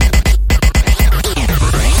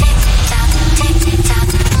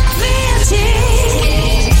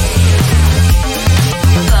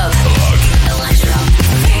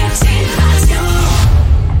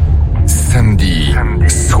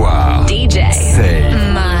soir. DJ. C'est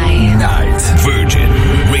My Night. Virgin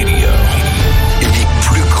Radio. Et les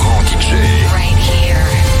plus grands DJ. Right here.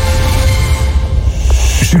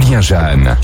 Julien, Jeanne.